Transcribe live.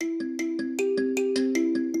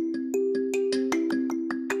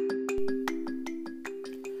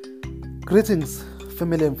Greetings,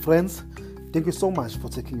 family and friends. Thank you so much for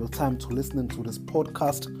taking your time to listening to this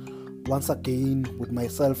podcast once again with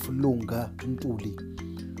myself, Lunga Ntuli.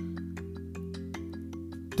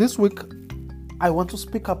 This week, I want to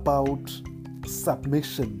speak about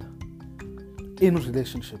submission in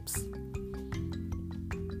relationships.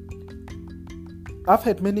 I've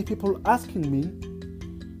had many people asking me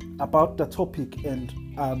about the topic and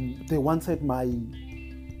they wanted my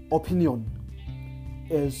opinion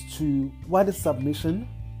as to what is submission,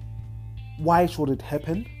 why should it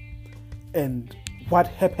happen, and what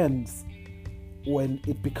happens when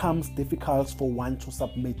it becomes difficult for one to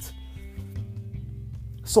submit.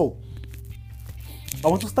 So, I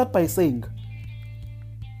want to start by saying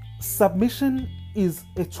submission is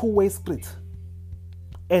a two-way street,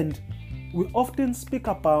 and we often speak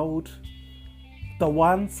about the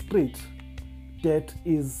one street that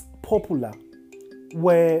is popular,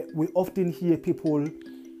 where we often hear people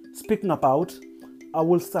speaking about, I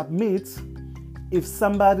will submit if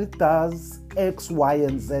somebody does X, Y,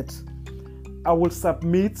 and Z. I will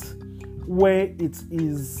submit where it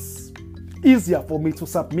is easier for me to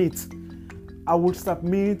submit. I will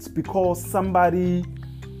submit because somebody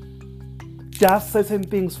does certain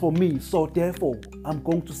things for me, so therefore I'm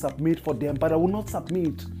going to submit for them. But I will not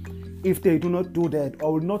submit if they do not do that. I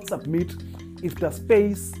will not submit if the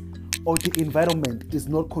space or the environment is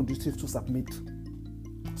not conducive to submit.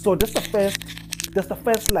 So that's the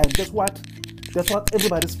first line. That's what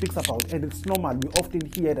everybody speaks about, and it's normal. We often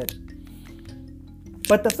hear that.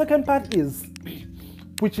 But the second part is,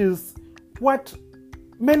 which is what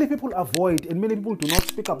many people avoid and many people do not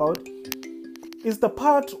speak about, is the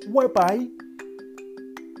part whereby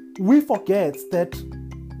we forget that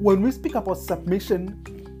when we speak about submission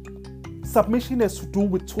has to do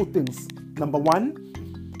with two things. Number one,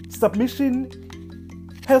 submission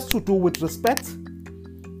has to do with respect,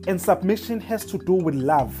 and submission has to do with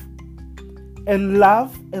love. And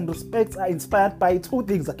love and respect are inspired by two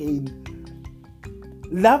things again.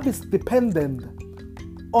 Love is dependent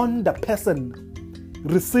on the person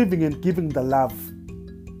receiving and giving the love.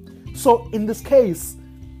 So in this case,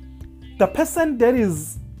 the person that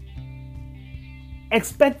is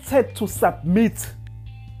expected to submit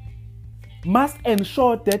must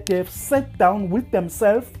ensure that they've sat down with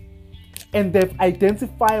themselves and they've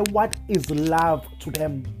identified what is love to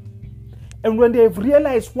them. And when they've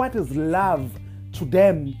realized what is love to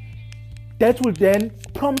them, that will then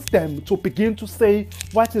prompt them to begin to say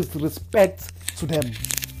what is respect to them.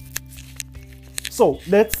 So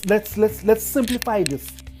let's simplify this.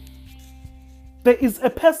 There is a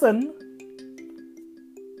person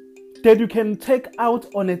that you can take out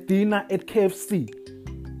on a dinner at KFC,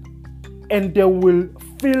 and they will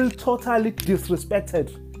feel totally disrespected,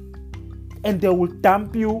 and they will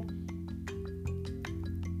dump you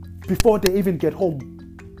before they even get home.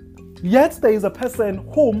 Yet there is a person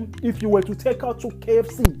whom, if you were to take out to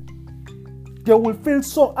KFC, they will feel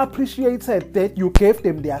so appreciated that you gave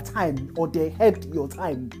them their time or they had your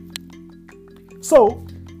time. So,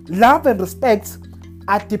 love and respect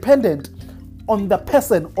are dependent on the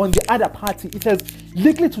person, on the other party. It has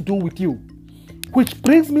little to do with you. Which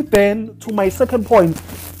brings me then to my second point,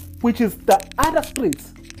 which is the other street,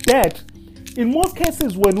 that in most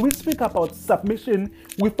cases when we speak about submission,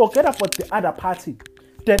 we forget about the other party.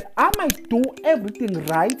 That I might do everything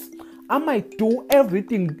right, I might do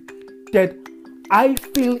everything that I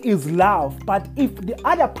feel is love, but if the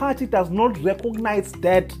other party does not recognize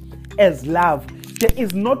that as love, there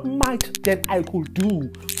is not much that I could do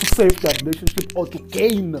to save that relationship or to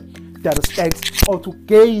gain the respect or to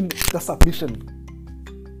gain the submission.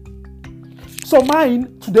 So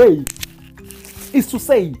mine today is to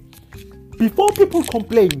say, before people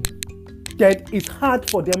complain that it's hard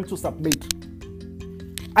for them to submit,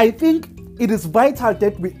 I think it is vital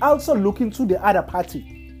that we also look into the other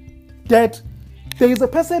party. That there is a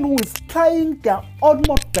person who is trying their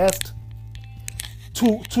utmost best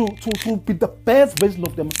to be the best version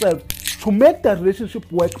of themselves, to make the relationship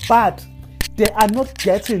work, but they are not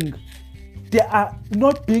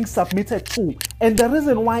being submitted to. And the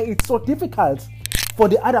reason why it's so difficult for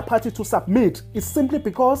the other party to submit is simply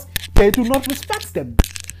because they do not respect them.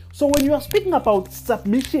 So when you are speaking about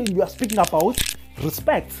submission, you are speaking about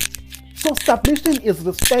respect. So submission is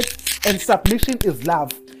respect and submission is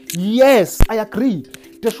love. Yes, I agree.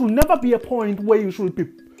 There should never be a point where you should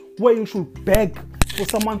beg for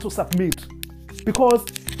someone to submit, because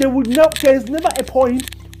there is never a point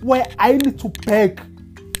where I need to beg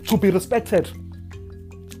to be respected.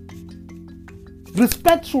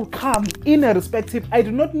 Respect should come irrespective. I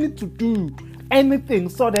do not need to do anything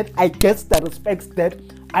so that I get the respect that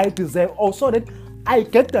I deserve, or so that I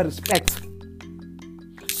get the respect.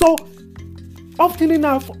 So often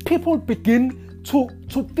enough, people begin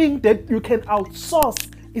to think that you can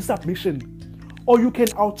outsource a submission or you can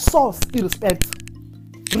outsource a respect.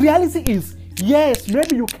 Reality is, yes,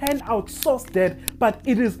 maybe you can outsource that, but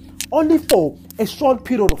it is only for a short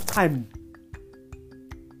period of time.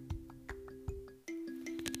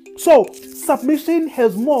 So submission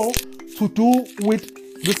has more to do with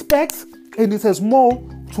respect, and it has more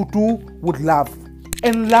to do with love.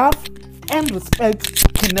 And love and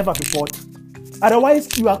respect can never be bought.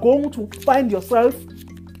 Otherwise, you are going to find yourself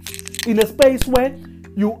in a space where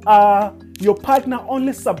your partner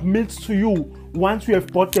only submits to you once you have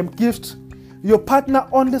bought them gifts. Your partner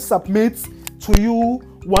only submits to you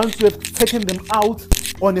once you have taken them out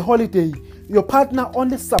on a holiday. Your partner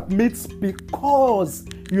only submits because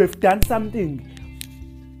you have done something.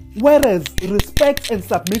 Whereas respect and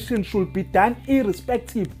submission should be done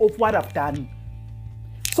irrespective of what I've done.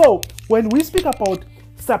 So when we speak about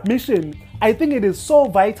submission, I think it is so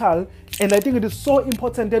vital and I think it is so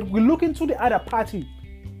important that we look into the other party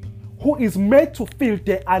who is made to feel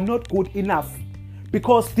they are not good enough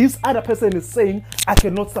because this other person is saying, I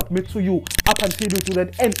cannot submit to you up until you do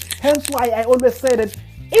that. And hence why I always say that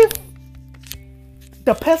if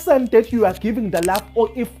the person that you are giving the love, or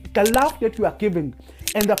if the love that you are giving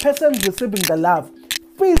and the person receiving the love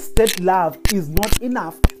feels that love is not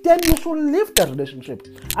enough, then you should leave the relationship.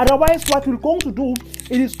 Otherwise, what we're going to do,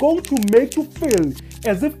 it is going to make you feel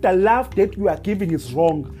as if the love that you are giving is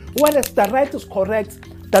wrong. Whereas the right is correct,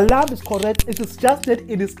 the love is correct, it is just that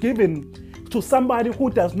it is given to somebody who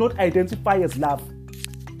does not identify as love.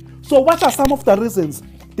 So what are some of the reasons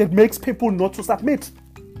that makes people not to submit?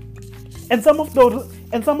 And some of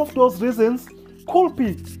those reasons could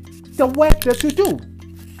be the work that you do.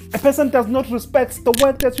 A person does not respect the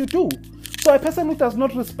work that you do. So a person who does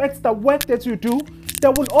not respect the work that you do,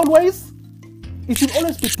 it will always be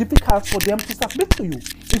difficult for them to submit to you.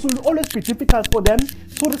 It will always be difficult for them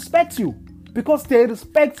to respect you because they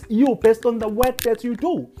respect you based on the work that you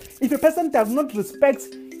do. If a person does not respect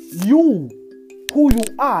you, who you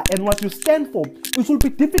are and what you stand for, it will be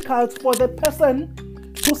difficult for the person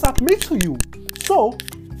to submit to you. So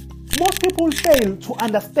most people fail to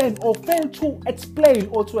understand or fail to explain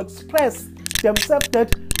or to express themselves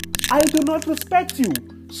that I do not respect you.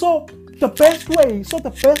 So the best way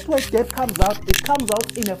that comes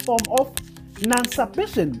out in a form of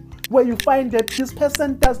non-submission, where you find that this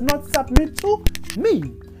person does not submit to me.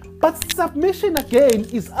 But submission again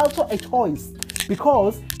is also a choice,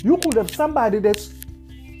 because you could have somebody that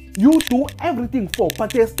you do everything for,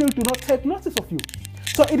 but they still do not take notice of you.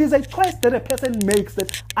 So it is a choice that a person makes,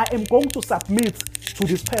 that I am going to submit to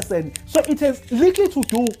this person. So it has little to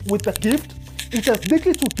do with the gift, it has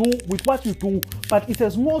little to do with what you do, but it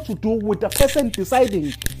has more to do with the person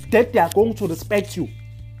deciding that they are going to respect you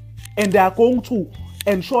and they are going to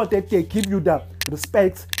ensure that they give you the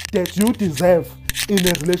respect that you deserve in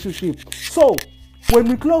a relationship. So when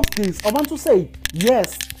we close this, I want to say,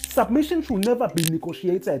 yes, submission should never be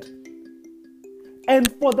negotiated.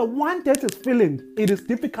 And for the one that is feeling it is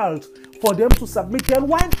difficult for them to submit, then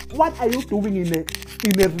what are you doing in a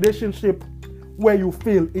relationship where you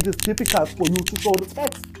feel it is difficult for you to show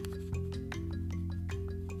respect?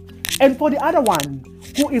 And for the other one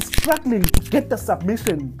who is struggling to get the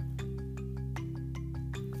submission,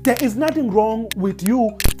 there is nothing wrong with you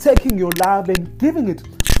taking your love and giving it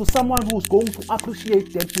to someone who's going to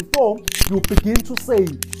appreciate that before you begin to say,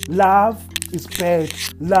 love is bad,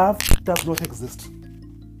 love does not exist.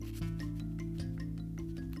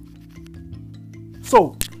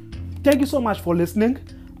 So, thank you so much for listening.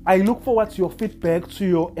 I look forward to your feedback, to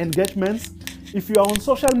your engagements. If you are on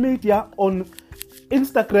social media, on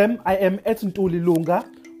Instagram, I am @Ntuli Lunga.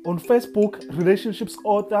 On Facebook, Relationships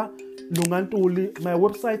Author Lunga Ntuli. My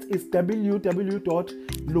website is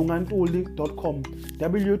www.lungantuli.com.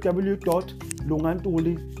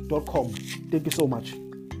 www.lungantuli.com. Thank you so much.